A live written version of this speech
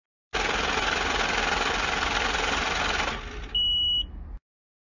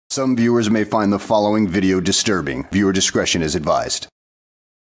Some viewers may find the following video disturbing. Viewer discretion is advised.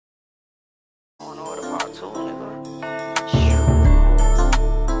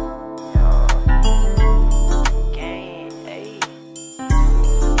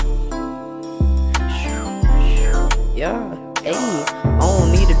 Yeah, hey, I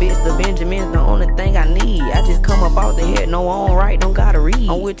don't need a bitch, the Benjamin's the only thing I need. I just come up out the head, no on right, don't gotta read.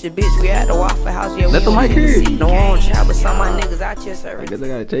 I'm with your bitch, we at the Waffle House, yeah, let the mic hear. No on chat, but some of my niggas out here serving. I guess I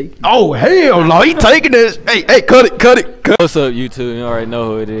gotta take. Oh hell no, he taking this. Hey, cut it. What's up, YouTube? You already know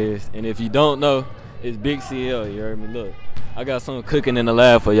who it is. And if you don't know, it's Big CL, you heard me? Look, I got something cooking in the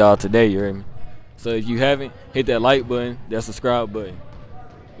lab for y'all today, you heard me? So if you haven't, hit that like button, that subscribe button.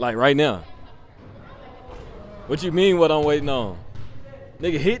 Like right now. What you mean what I'm waiting on?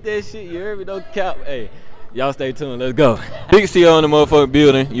 Nigga, hit that shit, you heard me? Don't cap. Hey, y'all stay tuned, let's go. Big CL in the motherfucking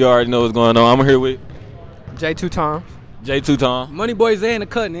building. You already know what's going on. I'm here with J2 Tom. J2 Tom. Money Boy Zay in the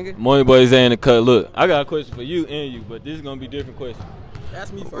cut, nigga. Money Boy Zay in the cut. Look, I got a question for you and you, but this is gonna be a different question.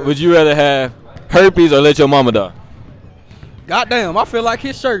 Ask me first. Would you rather have herpes or let your mama die? Goddamn, I feel like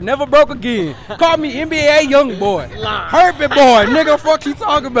his shirt never broke again. Call me NBA young boy. Herpes boy, nigga, fuck you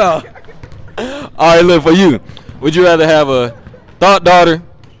talking about? Alright, look, for you. Would you rather have a thought daughter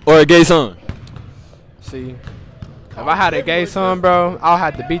or a gay son? See, if I had a gay son, bro, I'll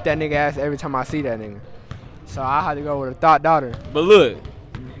have to beat that nigga ass every time I see that nigga. So I had to go with a thought daughter. But look,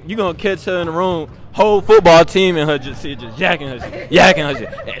 you gonna catch her in the room, whole football team and her just yakking her shit, yakking her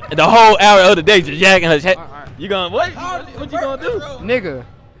shit. The whole hour of the day just yakking her shit. You gonna, what you gonna do? Nigga,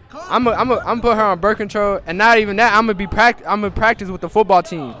 I'm put her on birth control, and not even that, I'm gonna practice with the football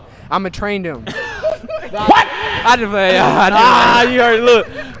team. I'm gonna train them. What? I just play. You heard, look,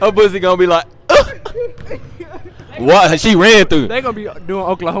 her pussy gonna be like, what? She ran through. They gonna be doing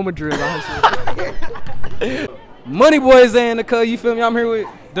Oklahoma drills on her shit. Money Boy Zay in the cut, you feel me? I'm here with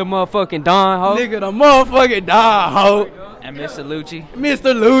The motherfucking Don, ho. nigga, the motherfucking Don, ho. And Mr. Lucci.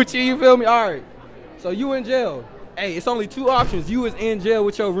 Mr. Lucci, you feel me? Alright. So you in jail. Hey, it's only two options. You is in jail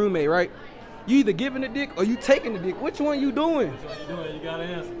with your roommate, right? You either giving the dick or you taking the dick. Which one you doing? You gotta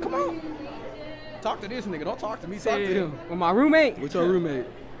answer. Come on. Talk to this nigga. Don't talk to me. Talk to him. With my roommate? With your roommate.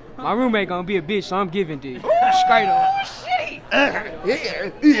 My roommate gonna be a bitch, so I'm giving dick. Straight up.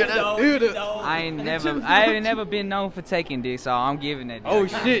 I ain't never been known for taking dick, so I'm giving that dick. Oh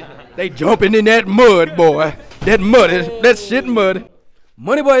shit. They jumping in that mud, boy. That mud is that shit mud.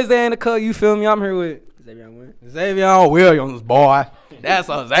 Money Boy Zay in the cut, you feel me? I'm here with Xavier Williams, boy. That's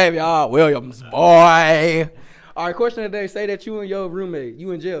a Xavier Williams, boy. Alright, question of the day. Say that you and your roommate,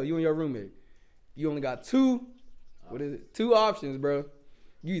 you in jail, you and your roommate. You only got two options, bro.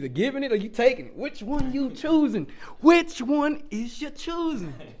 You either giving it or you taking it. Which one you choosing? Which one is you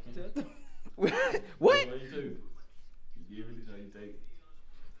choosing? What? You give it or you take it?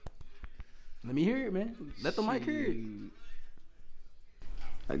 Let me hear it, man. Let the mic hear it.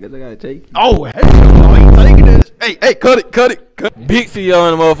 I guess I gotta take. Oh, hell no, he taking this. Hey, cut it. Big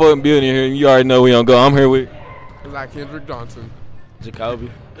CEO in the motherfucking building here, and you already know we don't go. I'm here with Like Kendrick Johnson. Jacoby.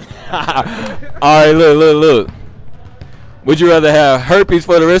 Alright, look. Would you rather have herpes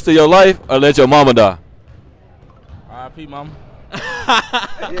for the rest of your life or let your mama die? R.I.P. mama.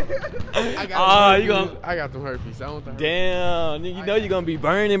 I got them herpes. I don't think. Damn, nigga, you know you're gonna be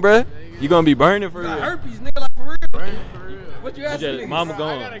burning, bruh. You gonna be burning for real. Herpes, nigga, like for real. Burning for real. What you asking me? Mama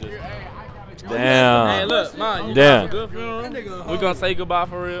gone. Hey, Damn. look, man, you Damn. have a good funeral. We gonna say goodbye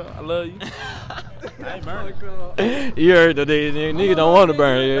for real. I love you. I ain't burning. You heard the nigga don't want to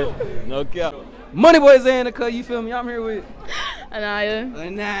burn yet. No cap. Money Boy Zay in the cut, you feel me? I'm here with Anaya.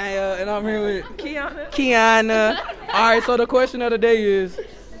 and I'm here with Kiana. Kiana. Alright, so the question of the day is,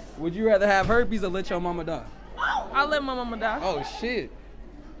 would you rather have herpes or let your mama die? I'll let my mama die. Oh shit.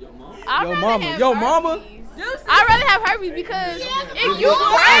 I'd Your rather mama. have Your herpes. mama? I'd rather have herpes because if you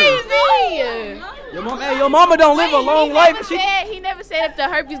crazy. Your mama don't live a long life. He never said if the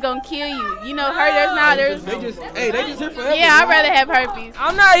herpes gonna kill you. You know, there's They just here forever. Yeah, I'd rather have herpes.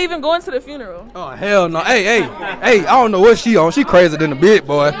 I'm not even going to the funeral. Oh hell no. Hey, I don't know what she on. She crazier than a bit,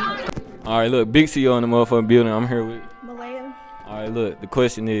 boy. Alright, look, Big CEO in the motherfucking building. I'm here with. Malaya. Alright, look, the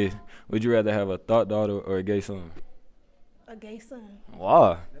question is, would you rather have a thought daughter or a gay son? A gay son.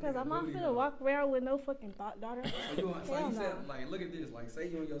 Why? Because I'm not finna walk around with no fucking thought daughter. Like, look at this. Like, say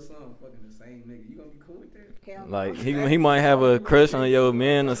you and your son fucking the same nigga. You gonna be cool with that? Hell no. Like, he might have a crush on your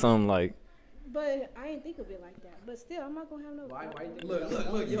man or something like. But I ain't think of it like that. But still, I'm not gonna have no.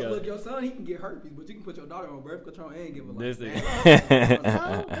 Look, your son, he can get herpes, but you can put your daughter on birth control and give her like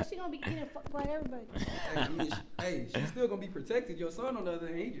Oh, but she gonna be getting fucked by everybody. Hey, she's still gonna be protected. Your son on the other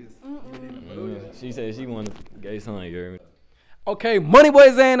hand, he just. She said she wanted a gay son, you heard me? Okay, Money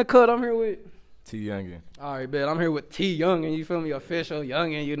Boy Zay in the cut. I'm here with T Youngin. All right, bet. I'm here with T Youngin. You feel me? Official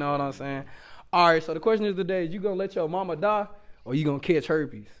Youngin. You know what I'm saying? All right. So the question is today: is you gonna let your mama die, or you gonna catch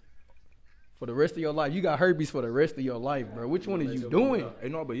herpes for the rest of your life? You got herpes for the rest of your life, bro. Which one is you doing? Hey,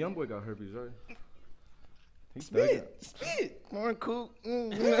 no, but Young Boy got herpes, right? He Spit. More cool.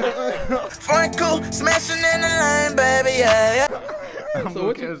 Franco smashing in the lane, baby, yeah. I'm So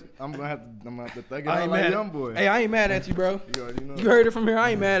what gonna have to think I about ain't like mad. Young Boy. Hey, I ain't mad at you, bro. You already know. You heard it from here. I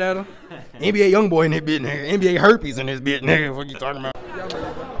ain't mad at him. NBA young boy in this bitch, nigga. NBA herpes in this bitch, nigga. What you talking about?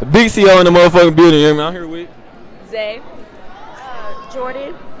 The big CEO in the motherfucking building, you hear me? I'm here with. Zay.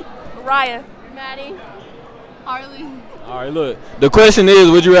 Jordan. Mariah. Maddie. Harley. All right, look. The question is,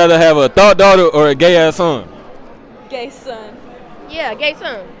 would you rather have a thought daughter or a gay ass son? Gay son. Yeah, gay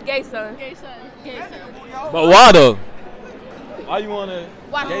son. Gay son. Gay son. Gay son. But why though? Why you want a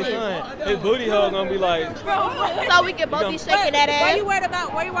Why gay not? son? His booty hole gonna be like. So we can both be shaking that ass. Why you worried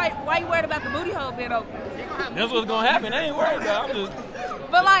about the booty hole being open? That's what's gonna happen. I ain't worried about. I'm just.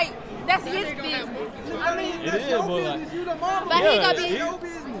 But like, that's his business. I mean, It is, but like. But he gonna be.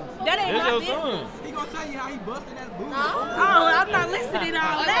 that ain't It's my your business. son. He gonna tell you how he busted that booty. I'm not listening to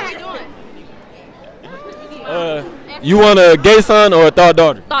all What that. are you doing? You want a gay son or a thought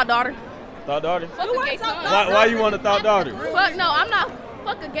daughter? Thought daughter. Thought daughter. Fuck a gay son. Why you want a thought daughter? Fuck no, I'm not.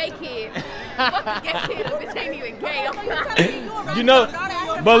 Fuck a gay kid. Fuck a gay kid. Bitch ain't even gay. I'm not. You know,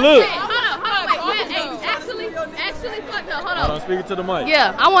 but look. Hey, hold on, wait. Hey, actually, fuck no, hold Hold on. on, speak it to the mic.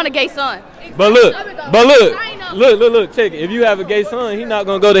 Yeah, I want a gay son. But look, check it. If you have a gay son, he not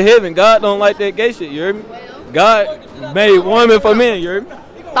gonna go to heaven. God don't like that gay shit. You hear me? God made woman for men. You hear me?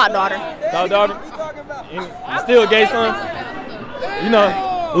 Thought daughter. Thought daughter. You still a gay son. You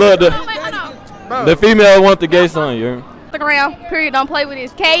know, look, Wait, hold on. the female want the gay son. You hear me? Stick around. Period. Don't play with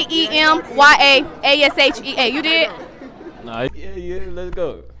this. KEMYAASHEA. You did? Nah, yeah, let's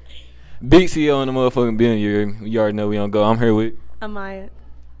go. Big CEO in the motherfucking building. You hear me? You already know we don't go. I'm here with. Amaya.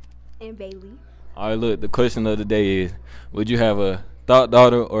 And Bailey. All right, look. The question of the day is: would you have a thought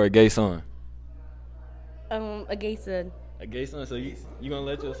daughter or a gay son? A gay son. A gay son, so you gonna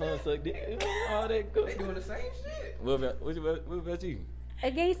let your son suck dick? All that good. They doing the same shit. What about you?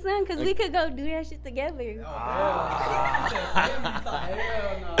 A gay son, because we could go do that shit together. No,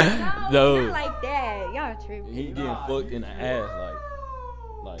 No. not like that. Y'all tripping. He getting fucked in the ass,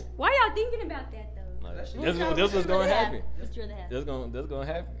 like. Why y'all thinking about that, though? Like this what's gonna happen. Let's try that. That's gonna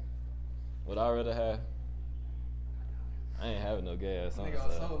happen. What I rather have. I ain't having no gay ass son.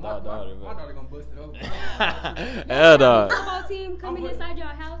 My Daughter, daughter gonna bust it open. Hell dog. Football team coming inside your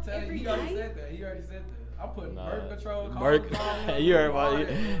house every He already night. said that. I'm putting birth control. You heard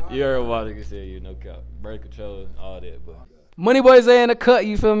what he said. You no cap. Birth control, all that, but. Money Boy Zay in the cut.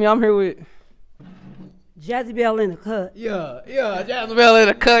 You feel me? I'm here with. Jazzy Bell in the cut. Yeah, Jezebel in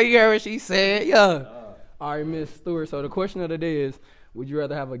the cut. You heard what she said. Yeah. All right, Miss Stewart. So the question of the day is: would you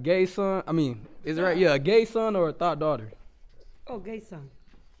rather have a gay son? I mean, is it right? Yeah, a gay son or a thought daughter? Oh, gay son.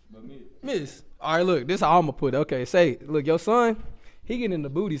 Miss. All right, look. This is how I'm gonna put it. Okay, say, look, your son, he getting in the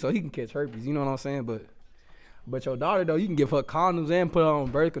booty, so he can catch herpes. You know what I'm saying? But your daughter though, you can give her condoms and put her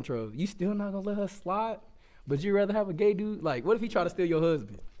on birth control. You still not gonna let her slide? But you rather have a gay dude? Like, what if he try to steal your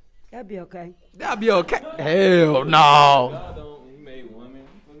husband? That'd be okay. That'd be okay. Hell no. God don't. He made women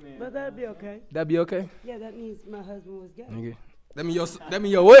for men. But that'd be okay. That'd be okay. Yeah, that means my husband was gay. Nigga. That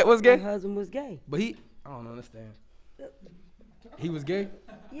mean your what was My gay? husband was gay. But I don't understand. He was gay?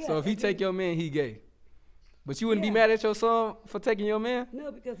 Yeah, So if he take your man, he gay. But you wouldn't be mad at your son for taking your man?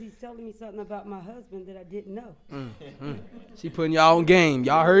 No, because he's telling me something about my husband that I didn't know. She putting y'all on game.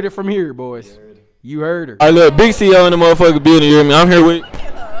 Y'all heard it from here, boys. You heard her. All right, look, big CEO in the motherfucking building. You hear me? I'm here with.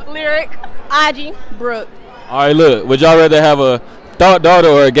 Lyric. Ig. Brooke. All right, look. Would y'all rather have a thought daughter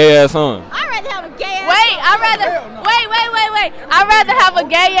or a gay ass son? I'd rather have a gay ass son. Wait. I'd rather have a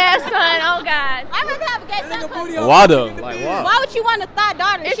gay ass son. Oh, God. I'd rather have a gay son. Why though? Like why? Why would you want a thought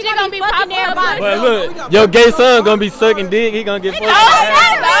daughter? She gonna be fucking everybody. But look, your gay son gonna be sucking dick. He gonna get fucked.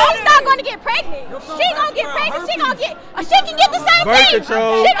 She's not going to get pregnant. She gonna get pregnant. She can get the same Birth thing.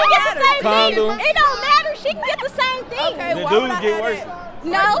 control, She can get the same condoms. thing. It don't matter. She can get the same thing. Okay, The why would dudes I get have worse. that?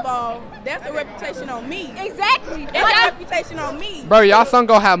 No. First of all, that's a reputation on me. Exactly. That's a reputation on me. Bro, y'all son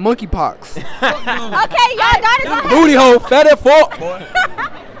gonna have monkeypox. Okay, y'all daughter gonna have. Booty hole, fat at fault.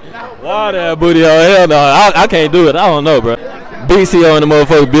 Why that booty hole? Hell no, I can't do it. I don't know, bro. Big CEO in the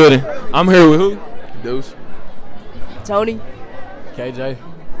motherfucking building. I'm here with who? Deuce. Tony. KJ.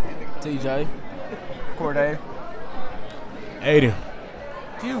 TJ. Corday. Aiden.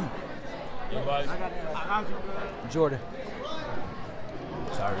 Q. Jordan.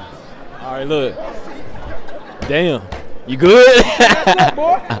 All right, look. Damn. You good?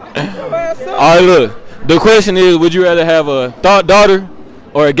 All right, look. The question is, would you rather have a thought daughter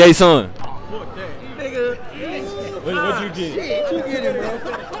or a gay son? What you get? You get it, bro.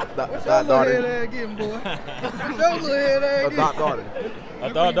 Thought daughter. A thought daughter. A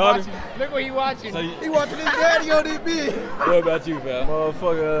thought daughter? Look what he watching. He watching his daddy on this bitch. What about you, pal?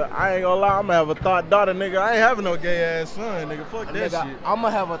 Motherfucker, I ain't gonna lie, I'm gonna have a thought daughter, nigga. I ain't having no gay ass son, nigga. Fuck that shit. I'm gonna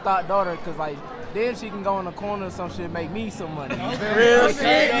have a thought daughter, cause like then she can go in the corner or some shit, make me some money. Real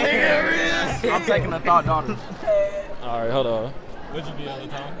shit, nigga. I'm taking a thought daughter. All right, hold on. What'd you get all the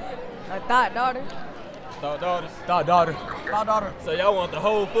time? A thought daughter. Thought daughters? Thought daughter. Thought daughter. So y'all want the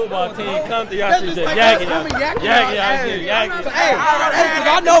whole football team come to y'all shit, just yakking y'all. Yakking y'all shit, yakking. Hey, cause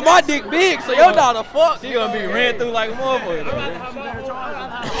I know my dick big, so your daughter fuck. She gonna be ran through like a motherfucker.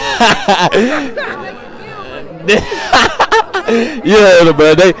 Yeah,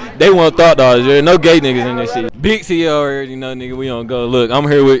 bro, they want thought daughters. There no gay niggas in this shit. Big CEO already know, nigga. We on go. Look, I'm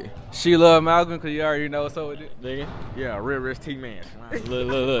here with She love Malcolm, cause you already know what's up with it. nigga. Yeah, real rich T-man.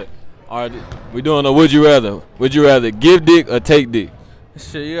 Look. All right, we doing a would you rather. Would you rather give dick or take dick?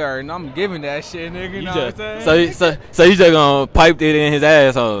 Shit, you already know I'm giving that shit, nigga. You know what I'm saying? So you just gonna pipe it in his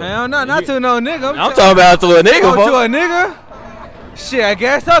asshole? Hell no, not to no nigga. I'm talking about to a nigga, Oh, to folks. a nigga? Shit, I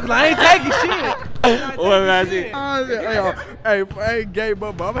guess so, cause I ain't taking shit. What about you? Hey, I ain't gay, but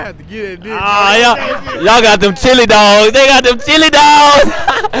I'm gonna have to get that dick. Ah, y'all got them chili dogs. They got them chili dogs.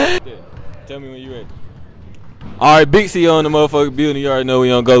 Tell me when you ready. All right, big CEO in the motherfucking building. You already know we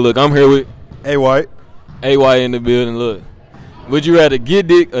on go. Look, I'm here with A-White. A-White in the building. Look, would you rather get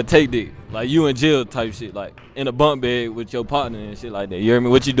dick or take dick? Like you in jail type shit, like in a bunk bed with your partner and shit like that. You hear me?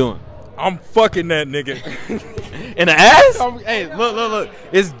 What you doing? I'm fucking that nigga. In the ass? Hey, look.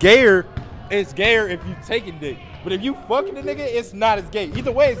 It's gayer if you taking dick. But if you fucking the nigga, it's not as gay.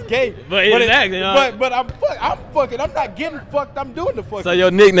 Either way, it's gay. But exactly. But I'm fucking. I'm not getting fucked. I'm doing the fucking. So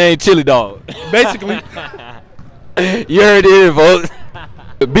your nickname Chili Dog. Basically. You heard it here, folks.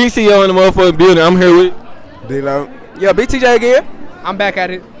 BCO in the motherfucking building. I'm here with D-Lo. Yeah, BTJ again. I'm back at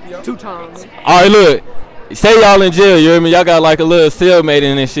it 2 times. All right, look. Say y'all in jail, you hear me? Y'all got like a little cellmate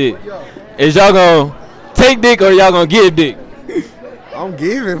in this shit. Is y'all gonna take dick or y'all gonna give dick? I'm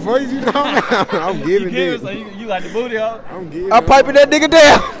giving. Fuck you know I'm giving dick. So you like the booty, huh? I'm giving. I'm piping that nigga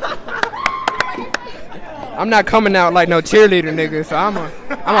down. I'm not coming out like no cheerleader nigga, so I'm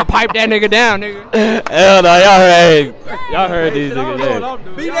a pipe that nigga down, nigga. Hell no, y'all heard these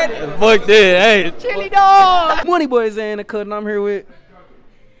niggas. Be that. Fuck that, hey. Chili dog. Money Boys in the cut, and I'm here with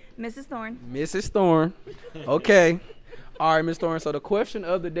Mrs. Thorne. Mrs. Thorne. Okay. All right, Miss Thorne. So the question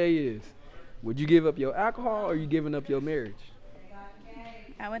of the day is, would you give up your alcohol or are you giving up your marriage?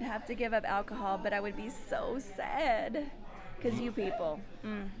 I would have to give up alcohol, but I would be so sad. Because you people.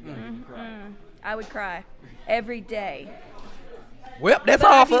 I would cry every day. Well, that's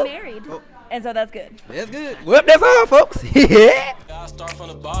but all, I'd be folks. married. And so that's good. That's good. Well, that's all, folks. Yeah. I start from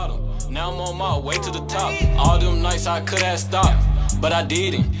the bottom. Now I'm on my way to the top. All them nights I could have stopped, but I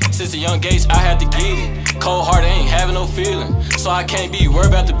didn't. Since a young age, I had to get it. Cold heart ain't having no feeling, so I can't be worried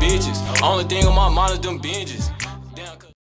about the bitches. Only thing on my mind is them binges.